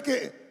 ¿No será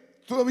que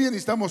todavía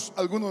necesitamos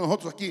algunos de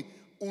nosotros aquí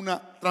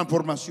una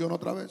transformación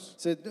otra vez?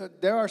 So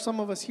there are some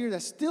of us here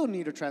that still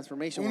need a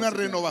transformation, Una once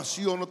again.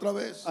 renovación otra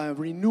vez. A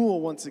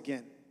renewal once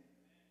again.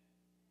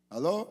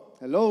 ¿Aló?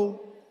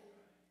 Hello?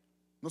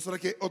 ¿No será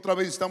que otra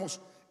vez necesitamos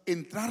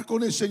entrar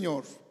con el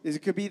Señor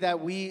It could be that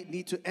we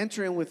need to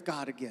enter in with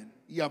God again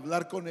y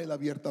hablar con Él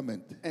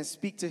abiertamente? and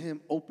speak to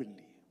Him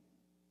openly.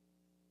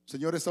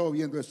 Señor, he estado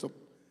viendo esto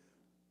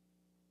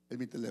en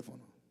mi teléfono.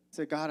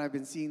 Say, God, I've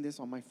been seeing this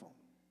on my phone.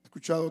 He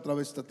escuchado otra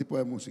vez este tipo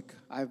de música.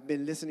 I've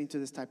been listening to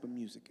this type of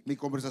music. Mi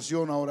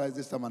conversación ahora es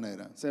de esta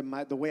manera. So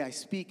the way I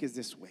speak is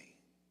this way.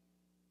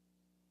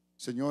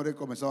 Señor, he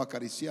comenzado a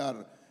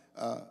acariciar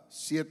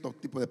cierto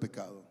tipo de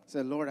pecado.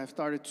 Say, Lord, I've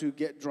started to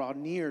draw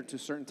near to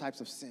certain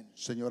types of sin.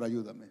 Señor,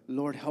 ayúdame.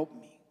 Lord, help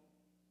me.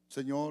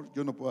 Señor,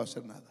 yo no puedo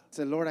hacer nada.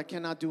 Say, Lord, I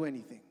cannot do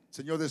anything.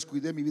 Señor,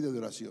 descuidé mi vida de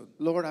oración.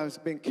 Lord,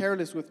 I've been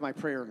careless with my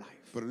prayer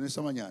life. Pero en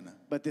esta mañana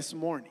But this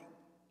morning,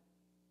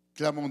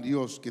 clamo a un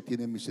Dios que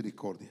tiene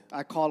misericordia.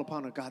 I call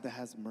upon a God that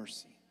has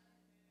mercy.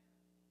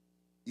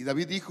 Y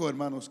David dijo,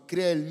 hermanos,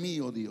 crea el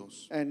mío,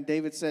 Dios, And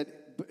David said,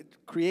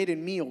 create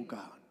in me, O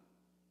God,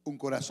 un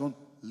corazón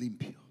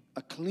limpio.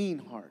 a clean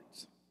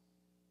heart.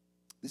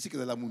 Dice que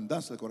de la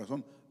abundancia del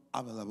corazón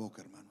habla la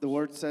boca, hermano. The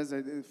word says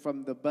that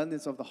from the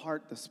abundance of the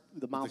heart,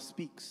 the mouth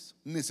speaks.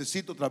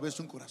 Necesito otra vez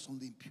un corazón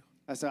limpio.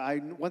 I said, I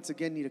once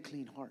again need a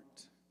clean heart.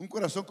 Un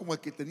corazón como el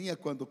que tenía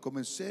cuando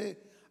comencé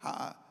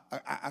a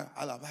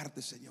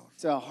alabarte, Señor.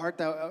 It's a heart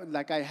that,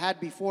 like I had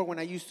before when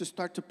I used to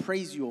start to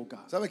praise you, O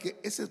God. ¿Sabe que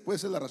esa puede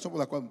ser la razón por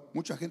la cual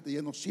mucha gente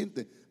ya no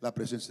siente la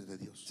presencia de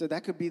Dios? So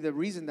that could be the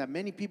reason that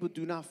many people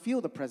do not feel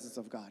the presence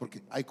of God.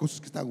 Porque hay cosas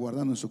que están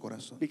guardando en su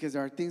corazón. Because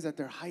there are things that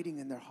they're hiding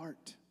in their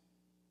heart.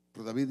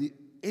 Pero David,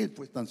 él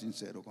fue tan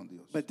sincero con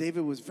Dios. But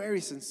David was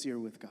very sincere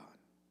with God.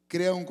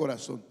 Crea un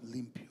corazón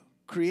limpio.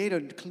 Create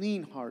a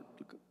clean heart.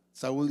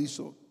 Saúl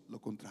hizo lo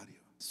contrario.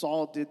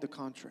 Saul did the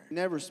contrary.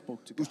 Never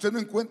spoke to God. Usted no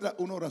encuentra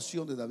una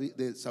oración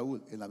de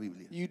Saúl en la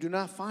Biblia. You do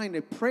not find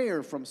a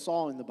prayer from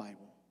Saul in the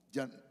Bible.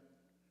 Ya,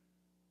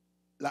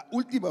 la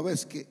última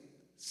vez que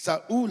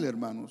Saúl,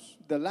 hermanos,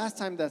 The last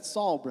time that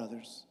Saul,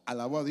 brothers,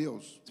 alabó a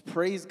Dios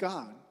praised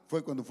God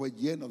fue cuando fue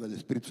lleno del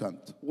Espíritu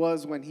Santo,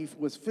 was when he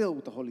was filled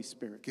with the Holy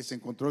Spirit. que se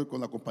encontró con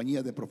la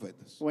compañía de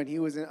profetas. When he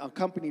was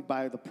accompanied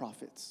by the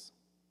prophets.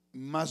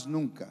 Más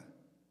nunca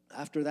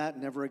After that,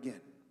 never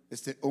again.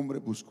 este hombre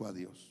buscó a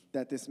Dios.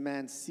 That this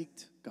man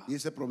seeked God. Y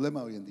ese es el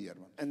problema hoy en día,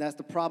 hermano. And that's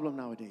the problem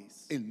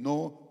nowadays. El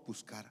no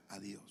buscar a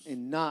Dios.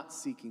 In not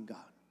seeking God.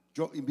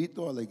 Yo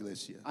invito a la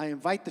iglesia I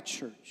invite the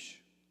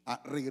church a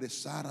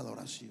regresar a la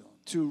oración.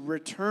 to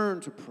return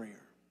to prayer.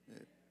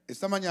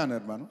 Esta mañana,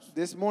 hermanos,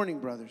 This morning,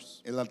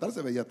 brothers, el altar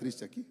se veía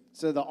triste aquí.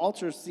 so the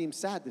altar seems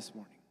sad this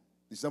morning.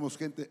 Necesitamos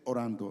gente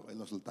orando en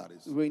los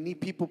altares. We need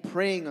people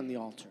praying on the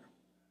altar.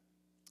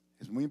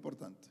 Es muy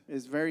importante.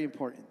 is very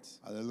important.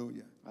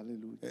 Aleluya.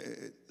 Hallelujah.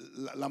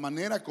 La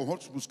manera como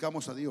nosotros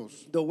buscamos a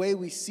Dios The way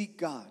we seek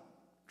God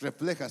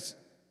refleja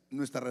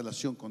nuestra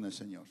relación con el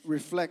Señor.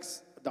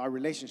 reflects our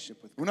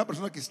relationship with God. Una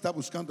persona que está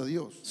buscando a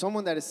Dios,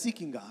 Someone that is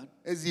seeking God,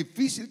 es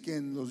difícil que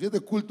en los días de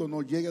culto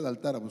no llegue al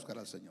altar a buscar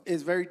al Señor.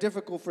 it's very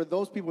difficult for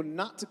those people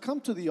not to come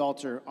to the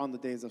altar on the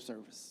days of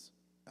service.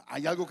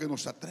 Hay algo que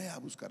nos atrae a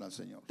buscar al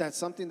Señor. That's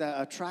something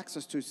that attracts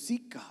us to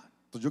seek God.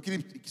 Entonces yo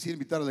quisiera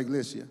invitar a la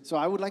iglesia So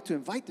I would like to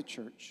invite the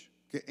church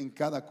que en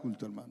cada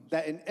culto, hermanos,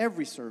 that in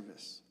every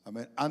service,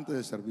 amén, antes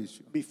del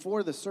servicio,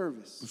 before the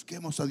service,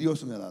 busquemos a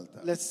Dios en el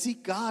altar. let's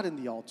seek God in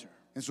the altar.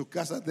 En su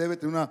casa debe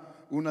tener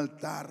un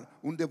altar,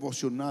 un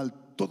devocional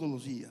todos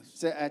los días.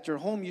 So at your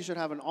home, you should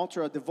have an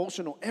altar, a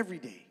devotional every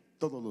day.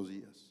 Todos los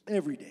días.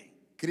 Every day.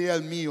 Crea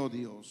el mío,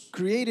 Dios,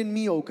 Create in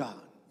me, O God,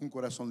 un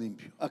corazón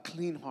limpio. a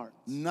clean heart.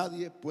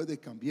 Nadie puede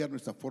cambiar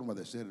nuestra forma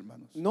de ser,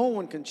 hermanos. No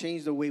one can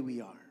change the way we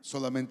are.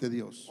 Solamente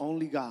Dios.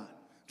 Only God.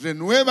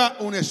 Renueva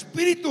un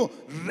espíritu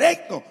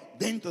recto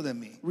dentro de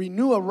mí.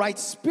 Renew a right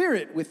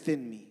spirit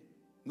within me.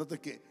 Note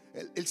que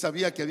él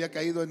sabía que había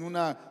caído en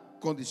una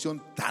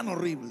condición tan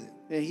horrible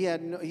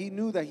He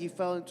knew that he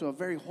fell into a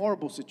very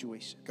horrible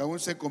situation. que aún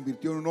se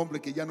convirtió en un hombre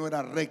que ya no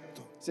era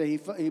recto. So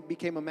he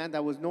became a man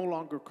that was no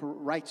longer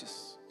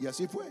righteous. Y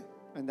así fue.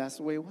 And that's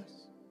the way it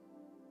was.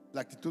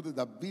 La actitud de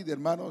David,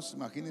 hermanos,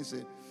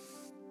 imagínense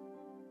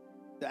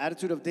The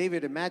attitude of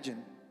David,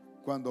 imagine,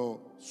 cuando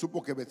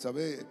supo que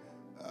Betsabé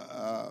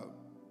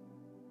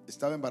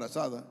estaba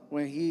embarazada,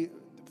 when he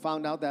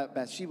found out that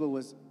Bathsheba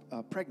was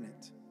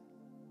pregnant.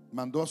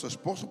 mandó a su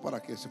esposo para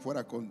que se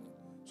fuera con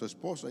su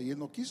esposa y él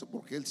no quiso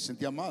porque él se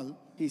sentía mal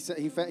He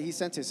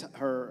sent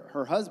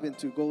her husband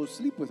to go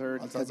sleep with her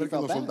al because he saber que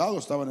felt los bad. soldados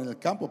estaban en el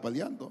campo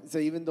peleando. So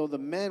even though the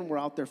men were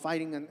out there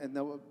fighting and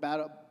the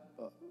battle,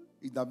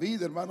 Y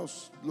David,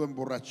 hermanos, lo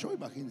emborrachó,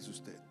 imagínese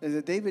usted.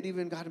 David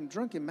even got him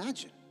drunk.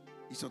 Imagine.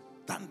 Hizo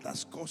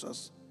tantas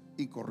cosas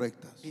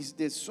incorrectas. He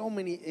did so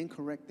many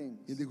incorrect things.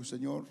 Y él dijo,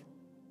 Señor,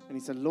 And he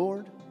said,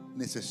 Lord,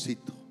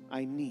 necesito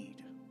I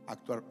need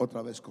actuar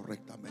otra vez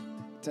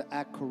correctamente. to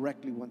act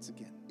correctly once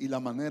again. Y la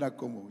manera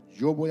como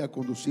yo voy a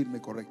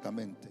conducirme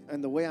correctamente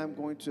And the way I'm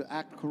going to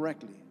act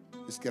correctly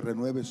es que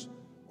renueves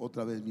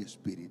otra vez mi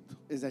espíritu.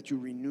 is that you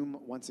renew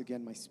once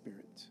again my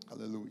spirit.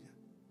 Aleluya.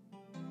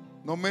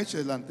 No me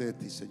eches delante de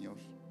ti, Señor.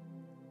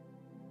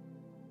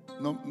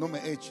 No me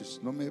eches,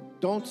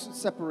 Don't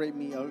separate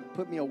me or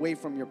put me away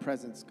from your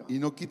presence, God. y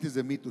no quites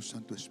de mí tu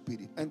Santo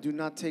Espíritu. And do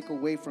not take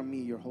away from me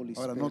your Holy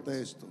Ahora, Spirit. note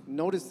esto.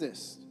 Notice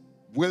this.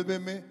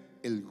 Vuélveme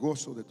el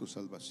gozo de tu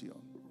salvación.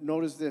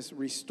 Notice this.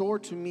 Restore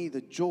to me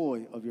the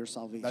joy of your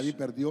salvation. David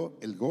perdió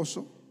el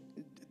gozo,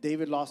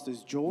 David lost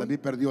his joy. David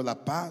perdió la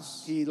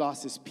paz, He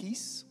lost his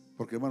peace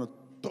porque hermano,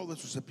 todo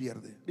eso se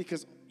pierde.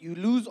 because you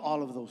lose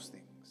all of those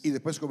things. Y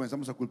después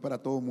comenzamos a culpar a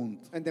todo el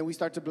mundo. And then we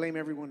start to blame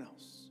everyone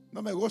else.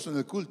 No me gozo en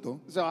el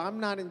culto, So I'm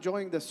not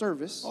enjoying the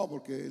service.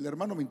 porque el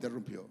hermano me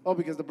interrumpió, Oh,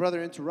 because the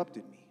brother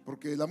interrupted me.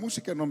 porque la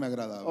música no me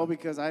agradaba. Oh,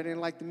 because I didn't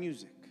like the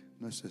music.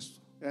 No es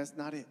esto. That's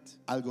not it.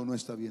 Algo no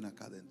está bien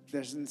acá adentro.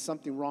 There's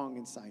something wrong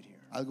inside here.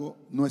 Algo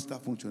no está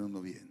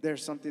funcionando bien.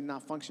 There's something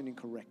not functioning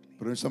correctly.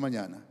 Pero esta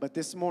mañana But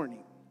this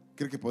morning,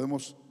 creo que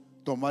podemos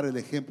tomar el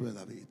ejemplo de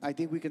David. I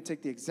think we can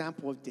take the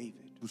example of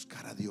David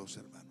Buscar a Dios,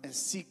 hermano. and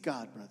seek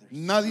God, brothers.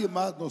 Nadie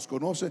más nos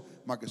conoce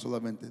más que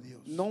solamente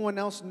Dios. No one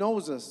else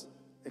knows us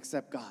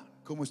except God.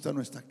 ¿Cómo está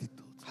nuestra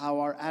actitud? How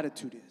our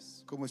attitude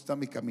is. ¿Cómo está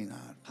mi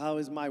caminar? How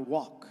is my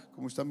walk?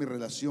 ¿Cómo está mi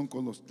relación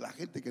con la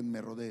gente que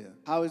me rodea?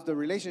 How is the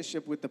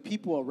relationship with the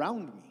people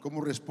around me?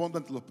 ¿Cómo respondo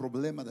ante los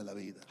problemas de la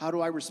vida? How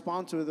do I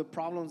respond to the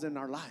problems in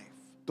our life?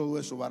 Todo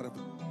eso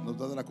nos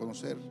va a dar a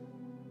conocer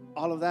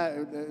All of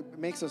that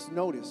makes us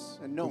notice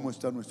and know cómo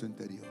está nuestro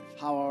interior.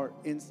 how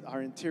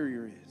our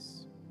interior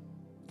is.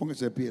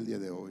 Póngase de pie el día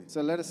de hoy.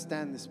 So let us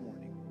stand this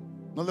morning.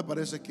 ¿No le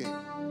parece que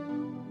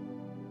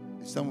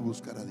estamos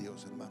buscar a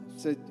Dios,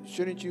 hermanos? So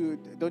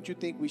don't you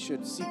think we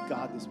should seek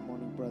God this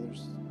morning,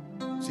 brothers?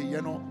 Si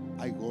ya no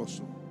hay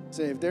gozo,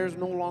 Say, if there's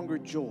no longer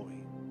joy,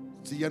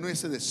 si ya no hay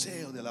ese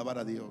deseo de alabar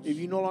a Dios, if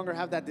you no longer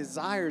have that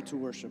desire to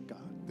worship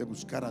God, de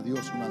buscar a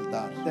Dios un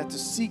altar, that to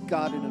seek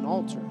God in an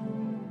altar,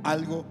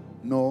 algo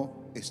no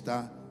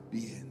está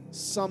bien.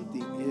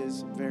 something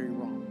is very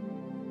wrong.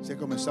 Si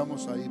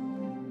comenzamos a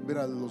ver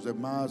a los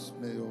demás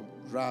medio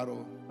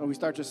raro, Or we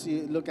start to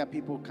look at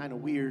people kind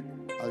of weird,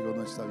 algo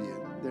no está bien.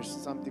 there's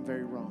something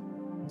very wrong.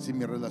 Si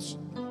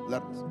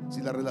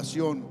la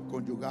relación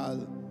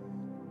conyugal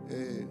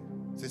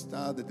se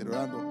está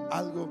deteriorando,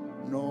 algo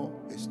no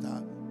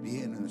está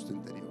bien en nuestro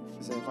interior.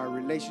 So if our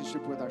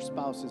relationship with our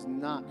spouse is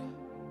not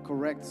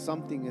correct,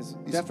 something is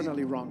Y-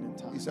 definitely wrong in Y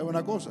time. sabe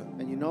una cosa,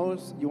 And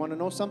you want to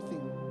know something?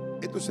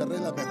 esto se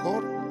arregla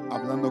mejor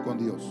hablando con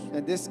Dios.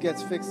 And this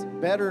gets fixed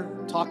better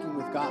talking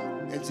with God.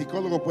 El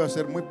psicólogo puede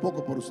hacer muy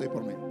poco por usted y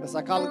por mí. The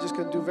psychologist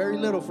can do very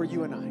little for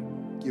you and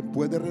I. Quien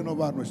puede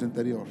renovar nuestro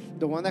interior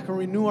The one that can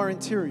renew our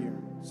interior,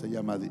 se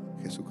llama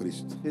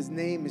Jesucristo. his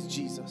name is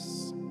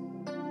Jesus.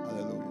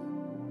 Aleluya.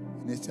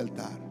 En este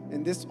altar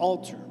In this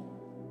altar,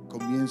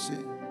 comience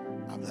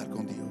hablar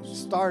con Dios.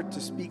 Start to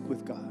speak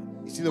with God.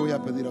 Y sí le voy a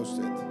pedir a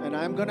usted And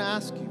I'm going to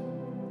ask you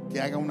que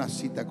haga una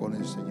cita con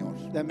el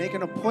Señor that make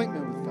an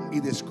appointment with God y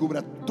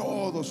descubra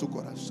todo su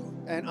corazón.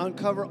 and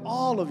uncover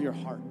all of your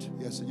heart.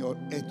 Y el Señor,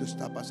 esto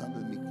está pasando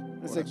en mi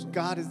And say, corazón.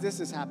 God, this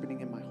is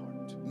happening in my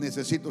heart.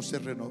 Necesito ser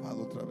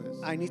renovado otra vez.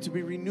 I need to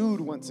be renewed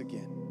once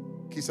again.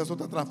 Quizás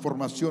otra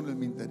transformación en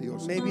mi interior.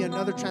 Maybe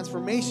another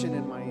transformation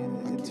in my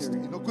Aquí está. Y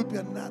interior. no culpe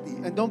a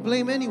nadie. And don't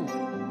blame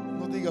anyone.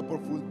 No diga por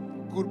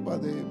culpa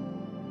de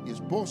mi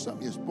esposa,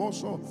 mi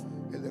esposo,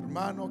 el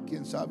hermano,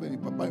 quién sabe, mi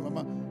papá y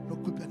mamá. No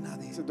culpe a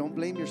nadie. So don't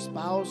blame your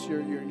spouse,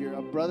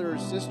 your brother or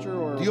sister,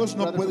 or Dios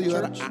no brother puede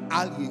from ayudar church.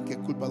 a alguien que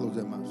culpa a los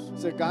demás.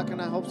 So God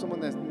cannot help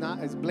someone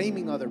is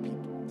blaming other people.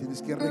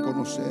 Tienes que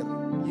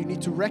reconocer You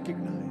need to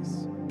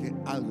recognize que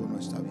algo no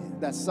está bien.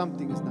 that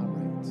something is not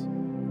right.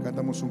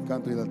 Cantamos un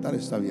canto y el altar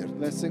está abierto.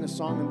 Let's sing a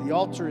song and the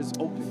altar is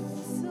open.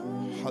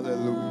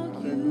 Aleluya.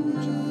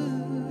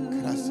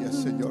 Hallelujah. Gracias,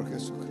 Señor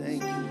Jesucristo.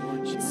 Thank you, Lord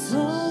It's Jesus.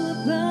 all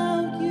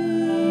about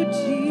you,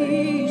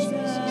 Jesus.